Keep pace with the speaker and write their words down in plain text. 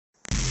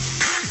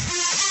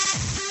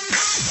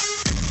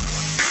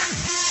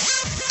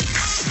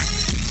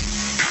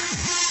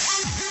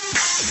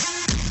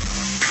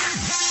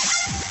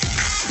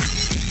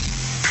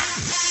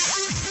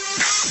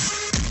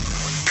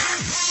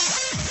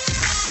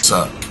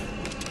what's up.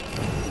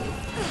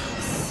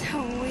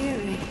 So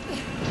weary.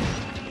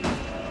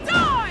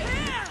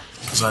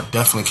 Because I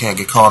definitely can't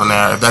get caught in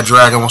there. If that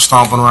dragon was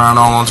stomping around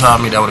all on top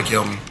of me, that would have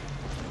killed me.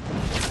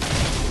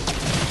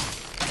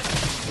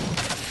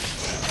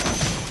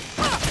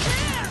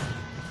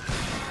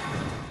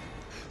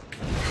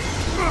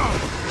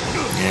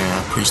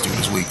 Yeah, priest dude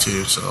is weak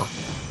too, so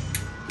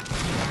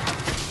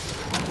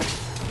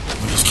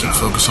we just keep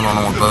focusing on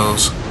him with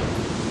bows.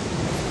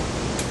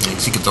 Yeah,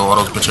 'cause he can throw all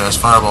those bitch ass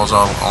fireballs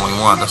all only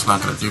one. That's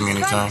not gonna do me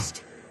anything.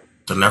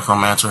 The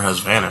necromancer has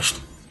vanished.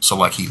 So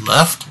like he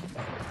left?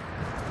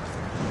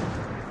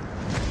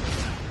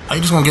 How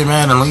you just gonna get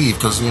mad and leave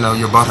because you know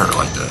your butt hurt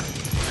like that?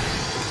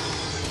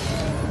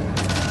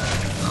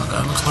 Oh,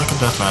 that looks like a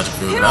death magic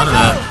dude. Get out of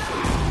that.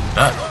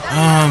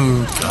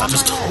 Man, I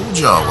just told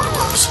y'all what it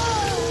was.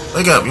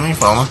 Wake up, you ain't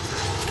falling.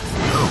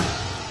 No.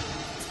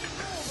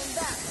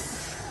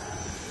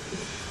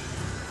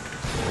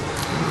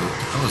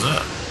 What was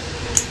that?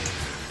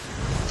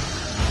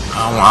 I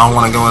don't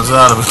want to go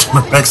inside of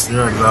it next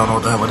year because I don't know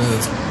what the hell it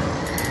is.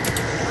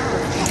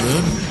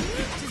 Good.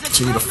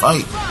 Continue to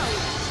fight.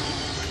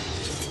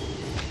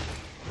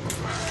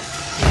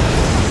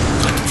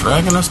 Is that the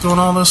dragon that's doing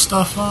all this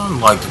stuff on?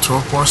 Like the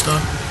torpor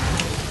stuff?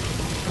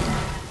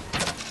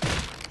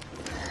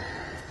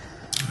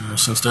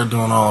 Since they're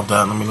doing all of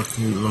that, let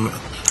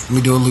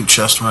me do a loot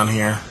chest run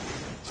here.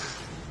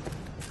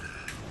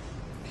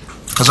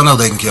 Because I know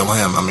they can kill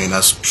him. I mean,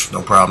 that's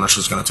no problem. That's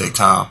just going to take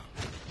time.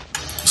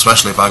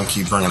 Especially if I can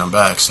keep bringing them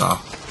back, so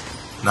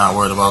not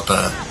worried about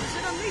that.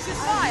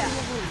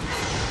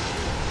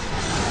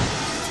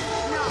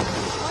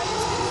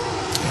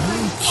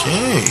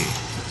 Okay.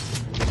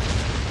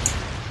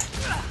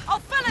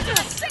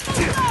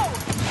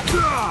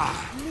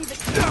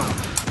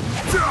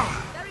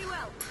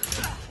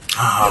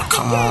 Oh,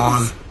 come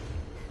on.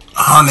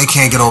 Oh, and they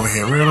can't get over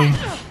here, really?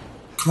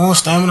 Come on,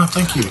 stamina,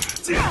 thank you.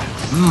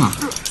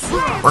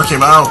 Work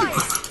him out.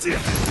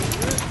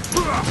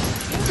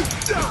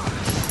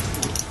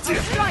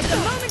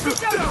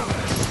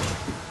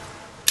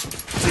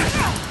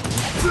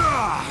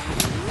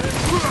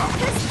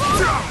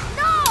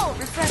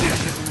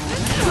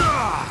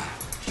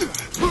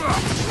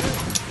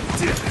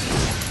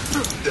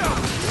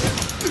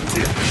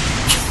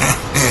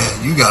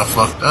 You got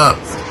fucked up.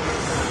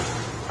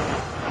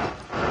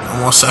 No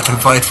more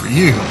second fight for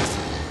you.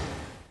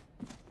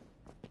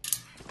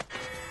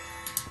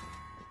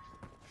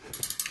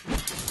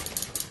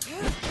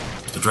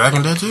 The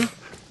dragon dead too?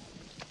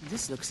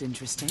 This looks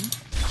interesting.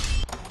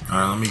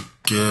 Alright, let me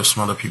give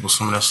some other people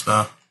some of this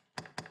stuff.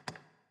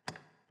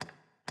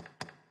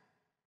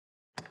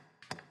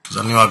 Because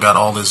I knew I got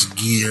all this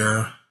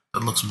gear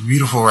that looks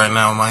beautiful right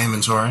now in my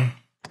inventory.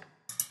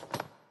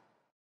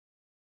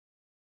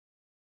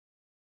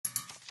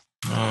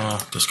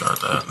 Discard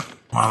that.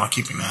 Why am I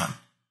keeping that?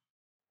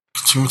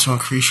 Continue to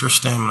increase your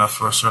stamina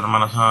for a certain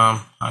amount of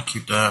time. I'll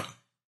keep that.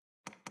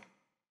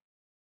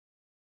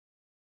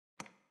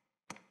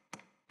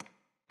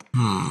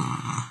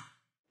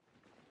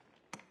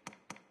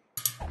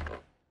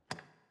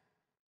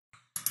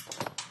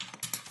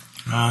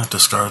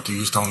 Discard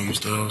these. Don't use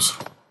those.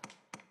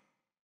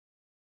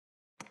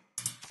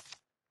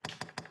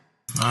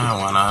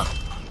 Why not?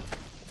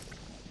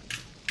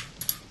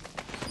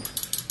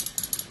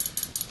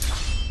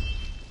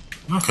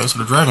 Okay, so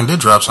the dragon did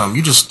drop something.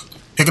 You just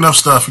picking up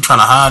stuff. You trying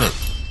to hide it.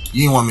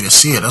 You didn't want me to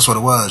see it. That's what it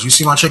was. You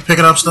see my chick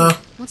picking up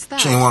stuff? What's that?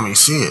 She didn't want me to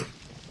see it.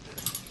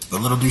 But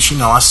little do she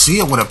know, I see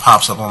it when it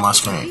pops up on my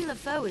screen.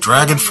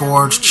 Dragon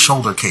Forged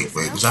shoulder cape.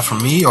 Wait, was that for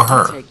me or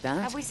her?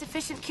 Have we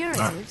sufficient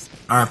curatives?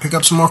 Alright, pick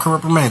up some more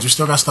corrupt remains. We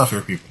still got stuff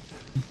here, people.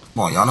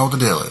 Come on, y'all know what the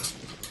deal is.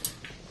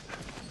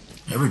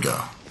 Here we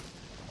go.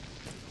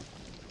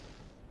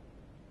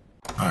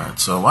 Alright,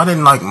 so why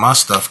didn't like my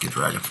stuff get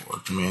Dragon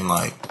Forged? I mean,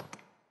 like,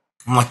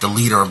 I'm like the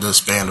leader of this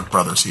band of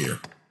brothers here.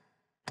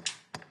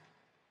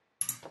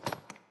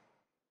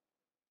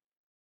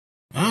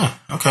 Yeah,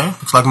 okay.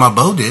 Looks like my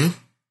bow did.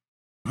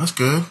 That's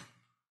good.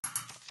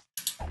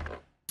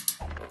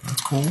 That's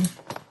cool.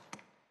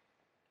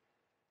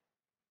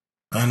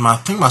 And I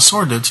think my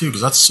sword did too,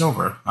 because that's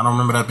silver. I don't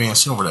remember that being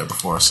silver there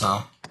before,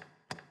 so.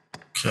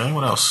 Okay,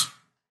 what else?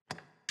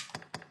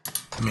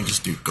 Let me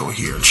just go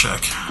here and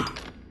check.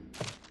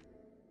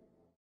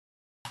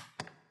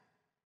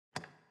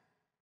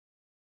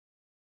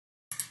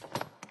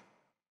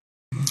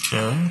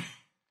 Okay.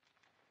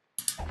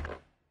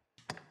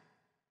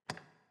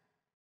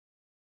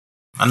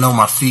 I know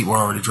my feet were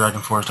already Dragon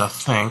Forged, I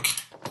think.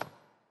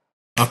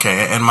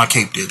 Okay, and my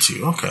cape did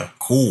too. Okay,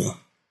 cool.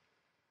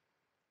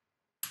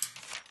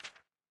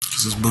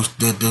 Because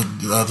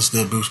this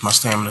did boost my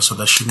stamina, so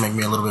that should make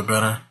me a little bit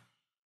better.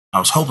 I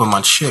was hoping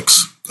my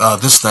chicks,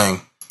 this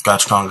thing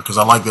got stronger, because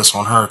I like this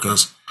on her,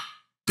 because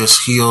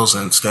this heals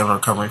and stamina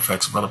recovery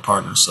effects of other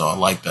partners, so I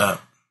like that.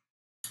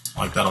 I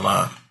like that a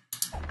lot.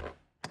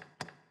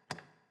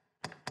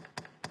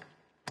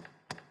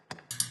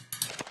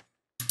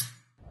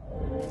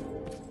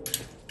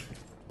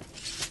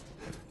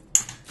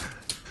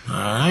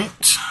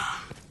 Alright.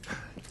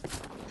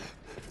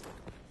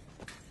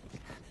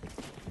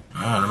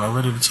 Alright, am I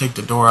ready to take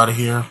the door out of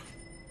here?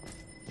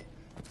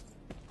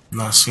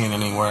 Not seeing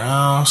anywhere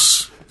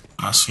else.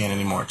 Not seeing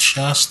any more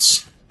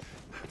chests.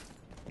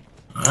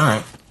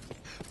 Alright.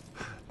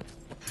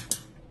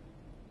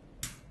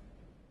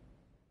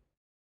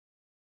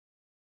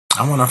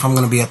 I wonder if I'm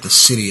going to be at the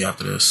city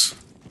after this.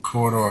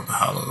 Corridor of the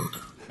Hallowed.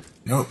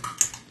 Nope.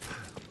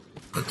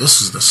 But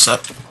this is the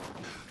set.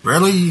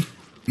 Really?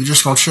 You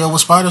just gonna chill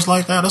with spiders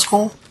like that? That's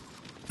cool.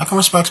 I can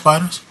respect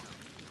spiders.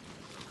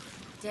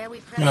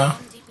 You know,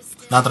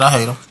 not that I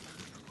hate them.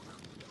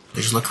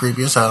 They just look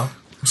creepy as hell.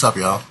 What's up,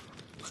 y'all?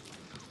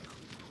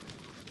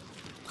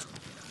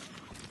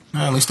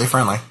 At least they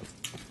friendly.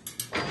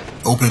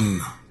 Open.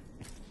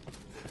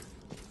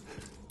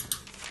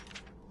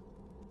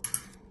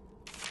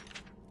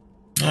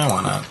 Yeah,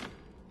 why not?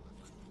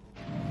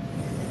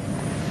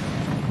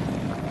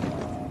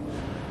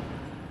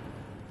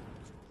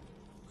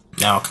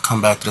 Now I can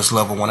come back to this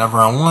level whenever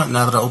I want,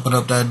 now that I open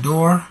up that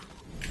door.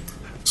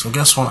 So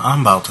guess what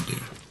I'm about to do?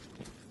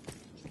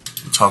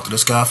 Talk to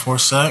this guy for a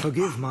sec.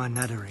 Forgive my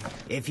nattering.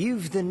 If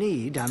you've the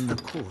need, I'm the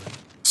call.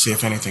 See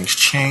if anything's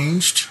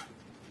changed.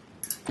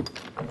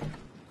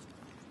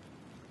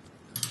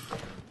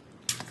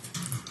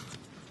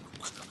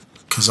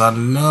 Because I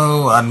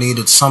know I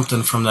needed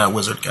something from that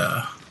wizard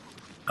guy.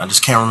 I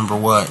just can't remember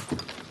what.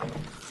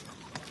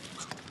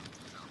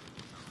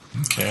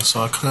 Okay,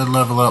 so I could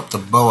level up the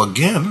bow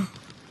again.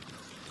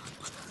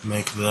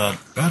 Make that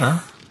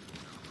better.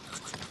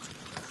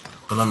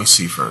 But let me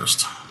see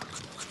first.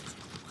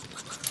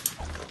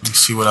 Let me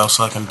see what else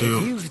I can do.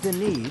 If you've the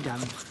need,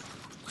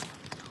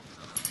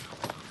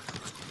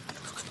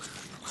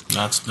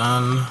 That's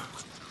done.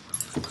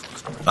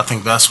 I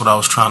think that's what I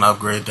was trying to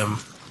upgrade them.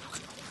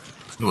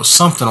 There was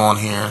something on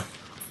here.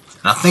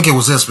 And I think it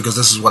was this because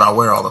this is what I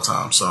wear all the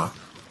time, so.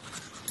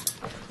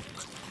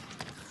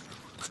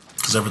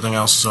 Because everything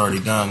else is already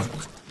done.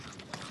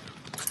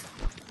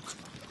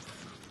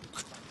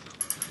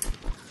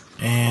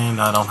 And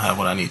I don't have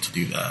what I need to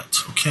do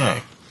that.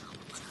 Okay.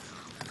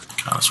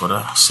 Kind of sort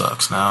of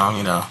sucks now,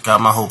 you know.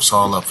 Got my hopes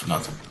all up for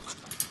nothing.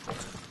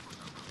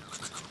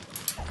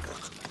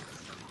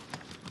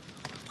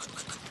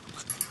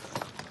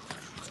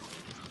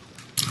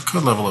 I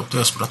could level up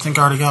this, but I think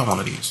I already got one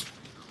of these.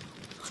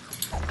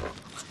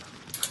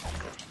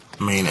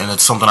 I mean, and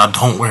it's something I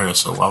don't wear,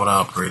 so why would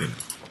I upgrade it?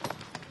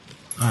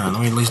 Alright,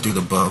 let me at least do the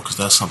bow, because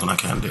that's something I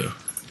can do.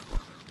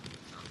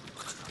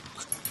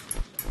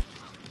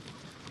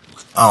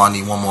 Oh, I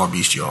need one more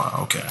bestial.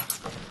 Okay.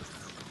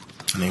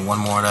 I need one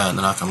more of that, and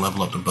then I can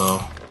level up the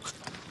bow.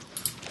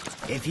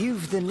 if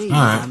you've the need,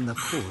 Alright. I'm the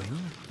calling.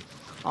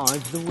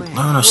 I've the way.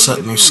 Learn or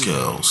set new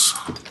skills.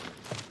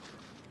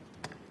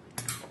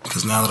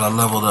 Because now that I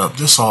leveled up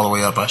this all the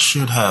way up, I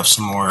should have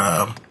some more,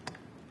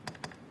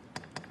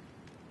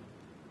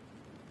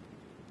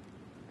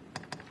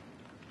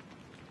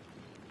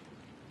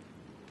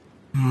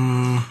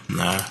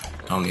 nah,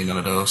 don't need none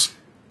of those.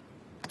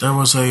 There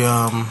was a,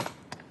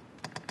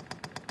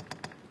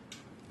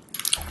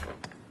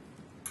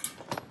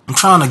 I'm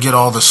trying to get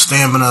all the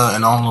stamina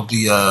and all of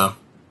the,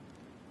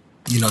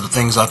 you know, the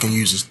things I can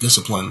use as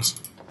disciplines.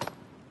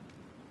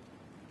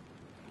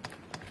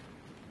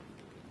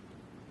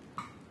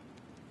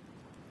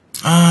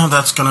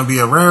 That's gonna be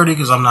a rarity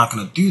because I'm not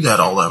gonna do that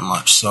all that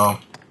much, so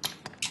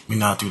let me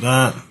not do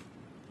that.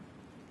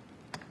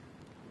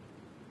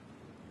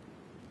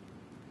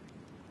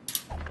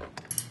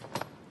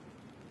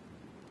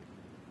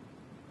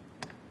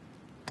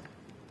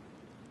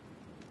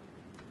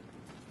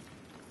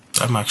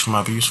 That actually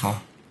might be useful.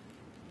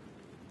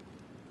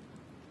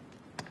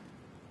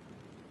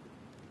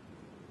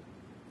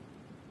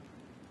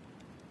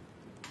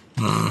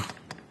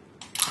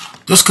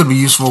 This could be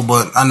useful,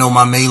 but I know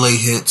my melee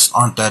hits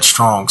aren't that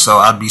strong, so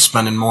I'd be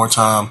spending more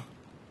time,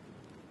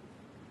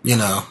 you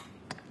know,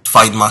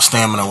 fighting my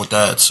stamina with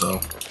that, so.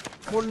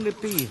 What'll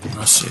it be then?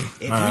 Let's see.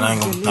 If Alright, I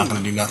you've ain't the not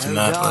gonna need, do nothing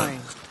no that, dying.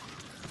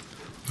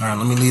 but. Alright,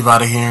 let me leave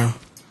out of here.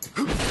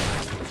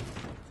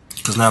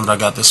 Because now that I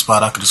got this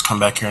spot, I could just come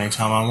back here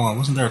anytime I want.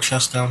 Wasn't there a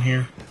chest down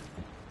here?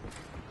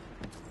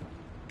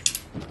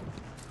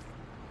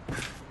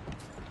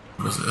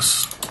 What is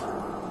this?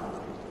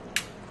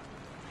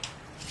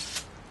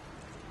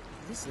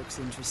 This looks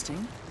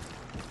interesting.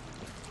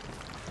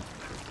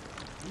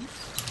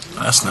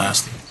 That's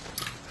nasty.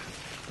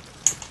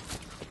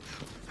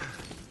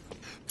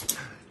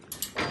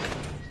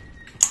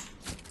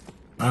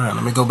 Alright,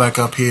 let me go back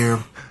up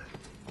here.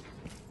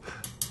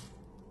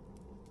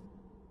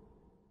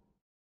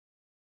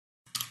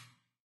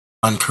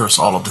 Uncurse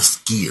all of this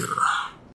gear.